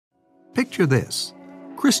Picture this: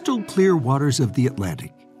 crystal clear waters of the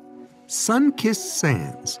Atlantic, sun-kissed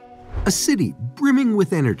sands, a city brimming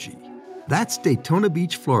with energy. That's Daytona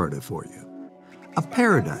Beach, Florida for you. A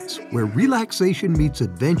paradise where relaxation meets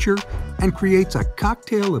adventure and creates a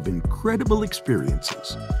cocktail of incredible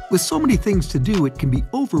experiences. With so many things to do, it can be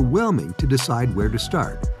overwhelming to decide where to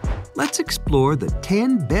start. Let's explore the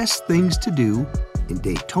 10 best things to do in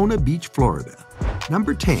Daytona Beach, Florida.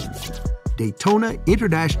 Number 10, Daytona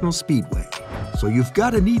International Speedway. So you've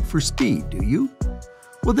got a need for speed, do you?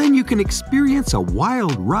 Well, then you can experience a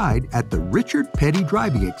wild ride at the Richard Petty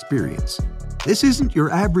Driving Experience. This isn't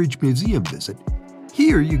your average museum visit.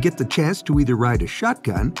 Here you get the chance to either ride a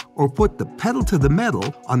shotgun or put the pedal to the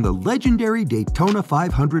metal on the legendary Daytona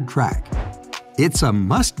 500 track. It's a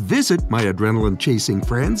must-visit, my adrenaline-chasing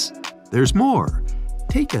friends. There's more.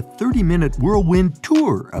 Take a 30-minute whirlwind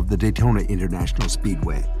tour of the Daytona International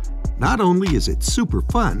Speedway. Not only is it super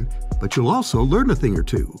fun, but you'll also learn a thing or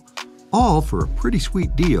two, all for a pretty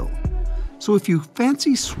sweet deal. So if you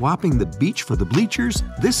fancy swapping the beach for the bleachers,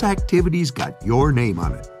 this activity's got your name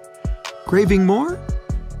on it. Craving more?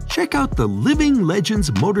 Check out the Living Legends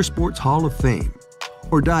Motorsports Hall of Fame,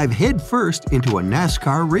 or dive headfirst into a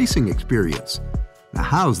NASCAR racing experience. Now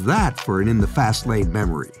how's that for an in the fast lane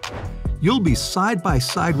memory? You'll be side by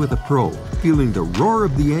side with a pro, feeling the roar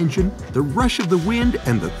of the engine, the rush of the wind,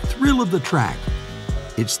 and the thrill of the track.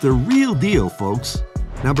 It's the real deal, folks.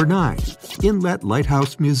 Number 9, Inlet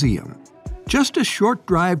Lighthouse Museum. Just a short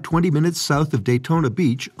drive 20 minutes south of Daytona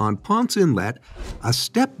Beach on Ponce Inlet, a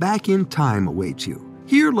step back in time awaits you.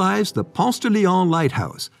 Here lies the Ponce de Leon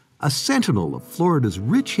Lighthouse, a sentinel of Florida's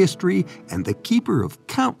rich history and the keeper of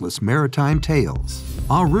countless maritime tales.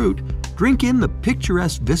 En route, drink in the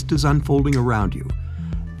picturesque vistas unfolding around you.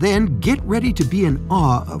 Then get ready to be in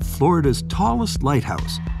awe of Florida's tallest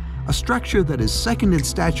lighthouse, a structure that is second in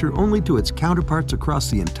stature only to its counterparts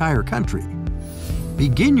across the entire country.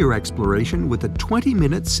 Begin your exploration with a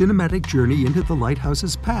 20-minute cinematic journey into the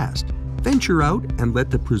lighthouse's past. Venture out and let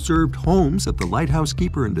the preserved homes of the lighthouse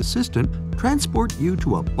keeper and assistant transport you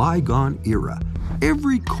to a bygone era.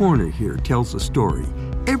 Every corner here tells a story.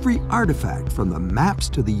 Every artifact, from the maps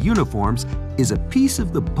to the uniforms, is a piece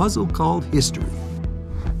of the puzzle called history.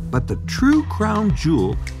 But the true crown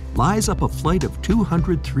jewel lies up a flight of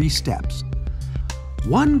 203 steps.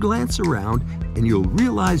 One glance around and you'll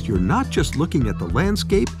realize you're not just looking at the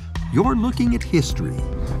landscape, you're looking at history.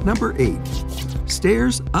 Number 8,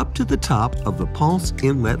 stairs up to the top of the Ponce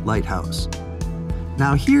Inlet Lighthouse.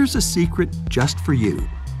 Now here's a secret just for you.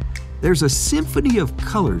 There's a symphony of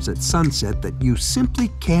colors at sunset that you simply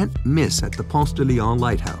can't miss at the Ponce de Leon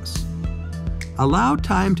Lighthouse. Allow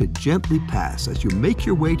time to gently pass as you make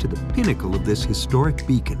your way to the pinnacle of this historic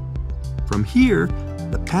beacon. From here,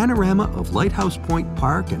 the panorama of Lighthouse Point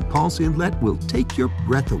Park and Ponce Inlet will take your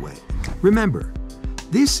breath away. Remember,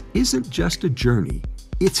 this isn't just a journey,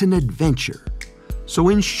 it's an adventure. So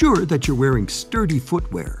ensure that you're wearing sturdy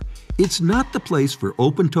footwear. It's not the place for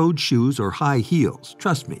open-toed shoes or high heels,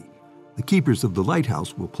 trust me. The keepers of the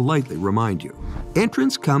lighthouse will politely remind you.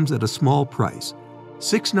 Entrance comes at a small price,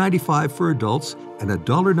 $6.95 for adults and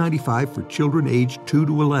 $1.95 for children aged 2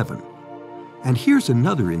 to 11. And here's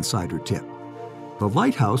another insider tip. The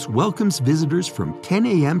lighthouse welcomes visitors from 10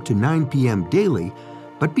 a.m. to 9 p.m. daily,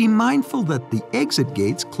 but be mindful that the exit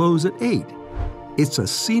gates close at 8. It's a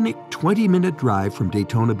scenic 20-minute drive from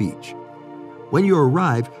Daytona Beach. When you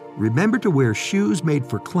arrive, remember to wear shoes made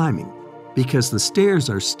for climbing, because the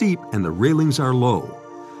stairs are steep and the railings are low.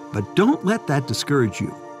 But don't let that discourage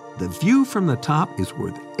you. The view from the top is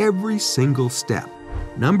worth every single step.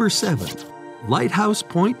 Number 7, Lighthouse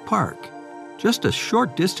Point Park. Just a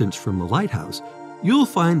short distance from the lighthouse, you'll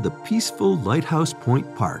find the peaceful Lighthouse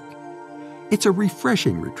Point Park. It's a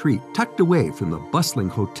refreshing retreat tucked away from the bustling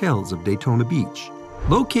hotels of Daytona Beach.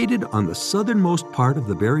 Located on the southernmost part of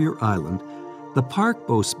the barrier island, the park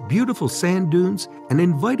boasts beautiful sand dunes and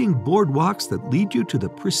inviting boardwalks that lead you to the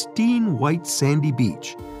pristine white sandy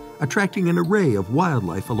beach, attracting an array of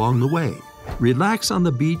wildlife along the way. Relax on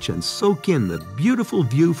the beach and soak in the beautiful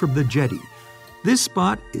view from the jetty. This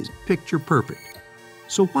spot is picture perfect.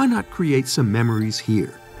 So why not create some memories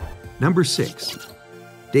here? Number 6,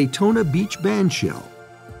 Daytona Beach Bandshell.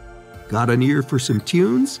 Got an ear for some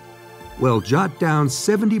tunes? Well, jot down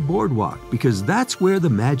 70 Boardwalk, because that's where the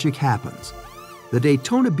magic happens. The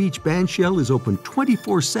Daytona Beach Bandshell is open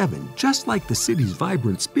 24/7, just like the city's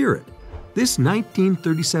vibrant spirit. This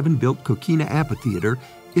 1937-built coquina amphitheater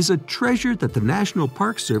is a treasure that the National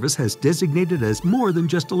Park Service has designated as more than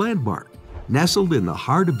just a landmark. Nestled in the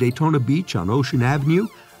heart of Daytona Beach on Ocean Avenue,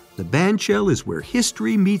 the bandshell is where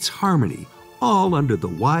history meets harmony, all under the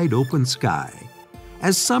wide open sky.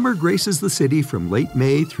 As summer graces the city from late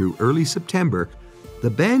May through early September, the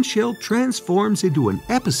bandshell transforms into an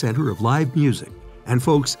epicenter of live music. And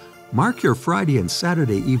folks, mark your Friday and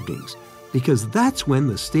Saturday evenings, because that's when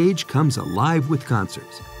the stage comes alive with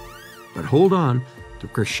concerts. But hold on, the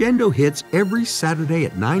crescendo hits every Saturday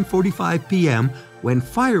at 9:45 p.m. when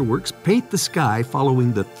fireworks paint the sky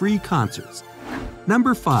following the 3 concerts.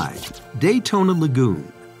 Number 5, Daytona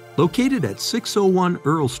Lagoon. Located at 601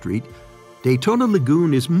 Earl Street, Daytona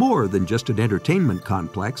Lagoon is more than just an entertainment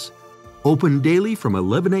complex. Open daily from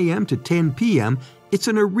 11 a.m. to 10 p.m., it's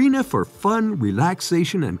an arena for fun,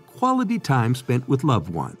 relaxation, and quality time spent with loved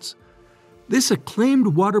ones. This acclaimed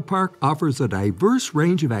water park offers a diverse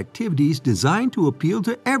range of activities designed to appeal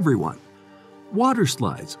to everyone. Water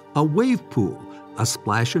slides, a wave pool, a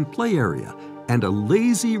splash and play area, and a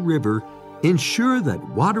lazy river ensure that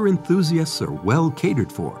water enthusiasts are well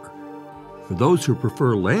catered for. For those who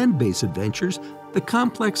prefer land-based adventures, the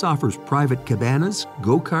complex offers private cabanas,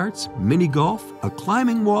 go-karts, mini-golf, a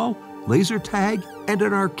climbing wall, laser tag, and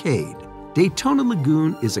an arcade. Daytona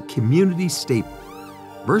Lagoon is a community staple,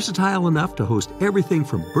 versatile enough to host everything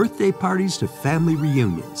from birthday parties to family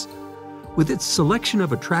reunions. With its selection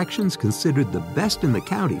of attractions considered the best in the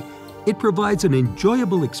county, it provides an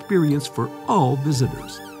enjoyable experience for all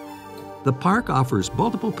visitors. The park offers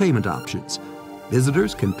multiple payment options.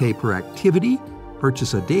 Visitors can pay per activity,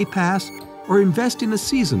 purchase a day pass, or invest in a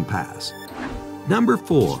season pass. Number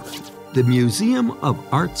 4, the Museum of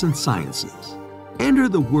Arts and Sciences. Enter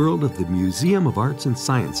the world of the Museum of Arts and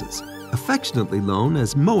Sciences, affectionately known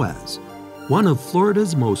as MOAS, one of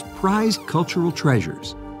Florida's most prized cultural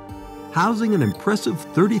treasures. Housing an impressive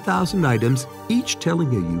 30,000 items, each telling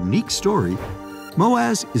a unique story,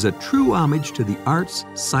 MOAS is a true homage to the arts,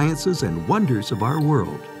 sciences, and wonders of our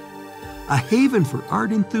world. A haven for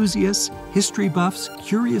art enthusiasts, history buffs,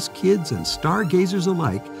 curious kids, and stargazers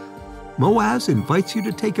alike, MOAS invites you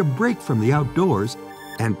to take a break from the outdoors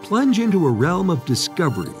and plunge into a realm of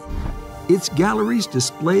discovery. Its galleries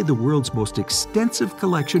display the world's most extensive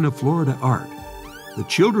collection of Florida art. The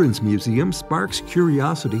Children's Museum sparks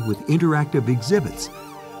curiosity with interactive exhibits,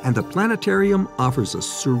 and the planetarium offers a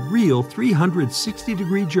surreal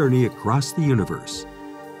 360-degree journey across the universe.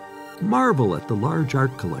 Marvel at the large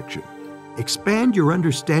art collection. Expand your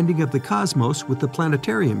understanding of the cosmos with the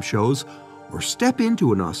planetarium shows, or step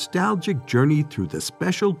into a nostalgic journey through the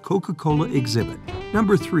special Coca-Cola exhibit.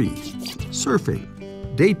 Number 3, surfing.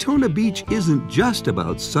 Daytona Beach isn't just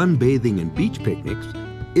about sunbathing and beach picnics.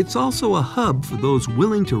 It's also a hub for those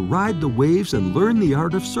willing to ride the waves and learn the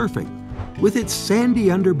art of surfing. With its sandy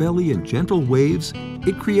underbelly and gentle waves,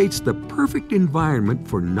 it creates the perfect environment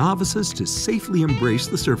for novices to safely embrace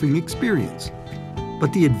the surfing experience.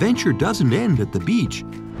 But the adventure doesn't end at the beach.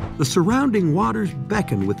 The surrounding waters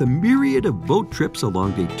beckon with a myriad of boat trips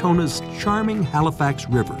along Daytona's charming Halifax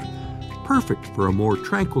River, perfect for a more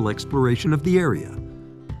tranquil exploration of the area.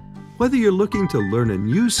 Whether you're looking to learn a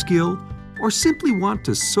new skill or simply want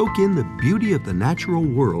to soak in the beauty of the natural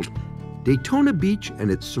world, Daytona Beach and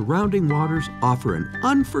its surrounding waters offer an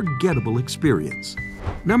unforgettable experience.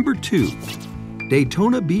 Number 2,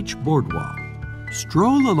 Daytona Beach Boardwalk.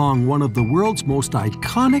 Stroll along one of the world's most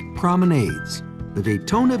iconic promenades, the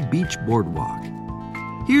Daytona Beach Boardwalk.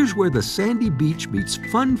 Here's where the sandy beach meets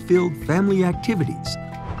fun-filled family activities.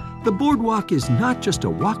 The boardwalk is not just a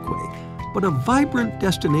walkway, but a vibrant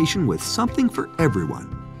destination with something for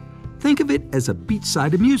everyone. Think of it as a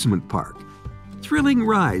beachside amusement park. Thrilling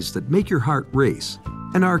rides that make your heart race,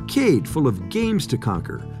 an arcade full of games to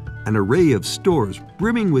conquer, an array of stores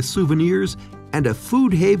brimming with souvenirs, and a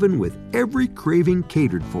food haven with every craving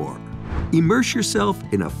catered for. Immerse yourself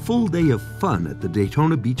in a full day of fun at the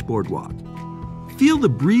Daytona Beach Boardwalk. Feel the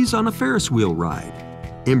breeze on a Ferris wheel ride.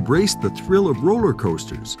 Embrace the thrill of roller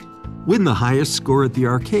coasters. Win the highest score at the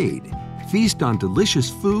arcade. Feast on delicious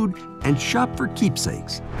food and shop for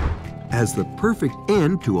keepsakes. As the perfect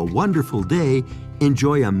end to a wonderful day,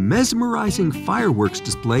 enjoy a mesmerizing fireworks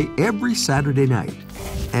display every Saturday night.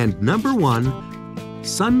 And number 1,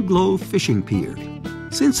 Sunglow Fishing Pier.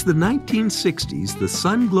 Since the 1960s, the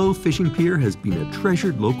Sunglow Fishing Pier has been a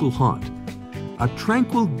treasured local haunt. A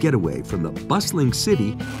tranquil getaway from the bustling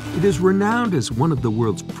city, it is renowned as one of the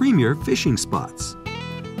world's premier fishing spots.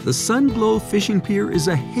 The Sunglow Fishing Pier is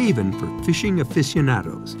a haven for fishing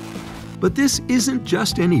aficionados. But this isn't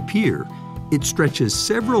just any pier. It stretches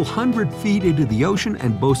several hundred feet into the ocean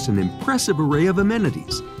and boasts an impressive array of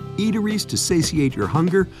amenities. Eateries to satiate your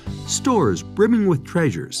hunger, stores brimming with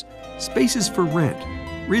treasures, spaces for rent,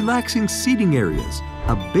 relaxing seating areas,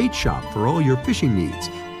 a bait shop for all your fishing needs,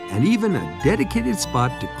 and even a dedicated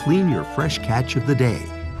spot to clean your fresh catch of the day.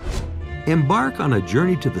 Embark on a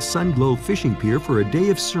journey to the Sunglow Fishing Pier for a day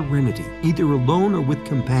of serenity, either alone or with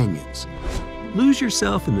companions. Lose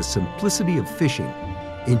yourself in the simplicity of fishing.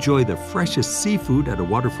 Enjoy the freshest seafood at a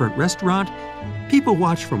waterfront restaurant, people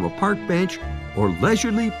watch from a park bench, or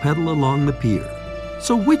leisurely pedal along the pier.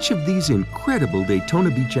 So which of these incredible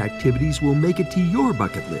Daytona Beach activities will make it to your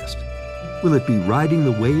bucket list? Will it be riding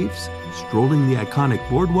the waves, strolling the iconic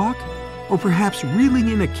boardwalk, or perhaps reeling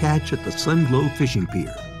in a catch at the Sunglow Fishing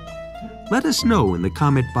Pier? Let us know in the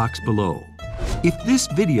comment box below. If this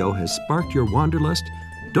video has sparked your wanderlust,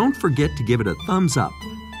 don't forget to give it a thumbs up.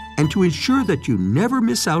 And to ensure that you never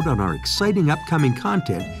miss out on our exciting upcoming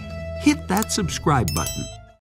content, hit that subscribe button.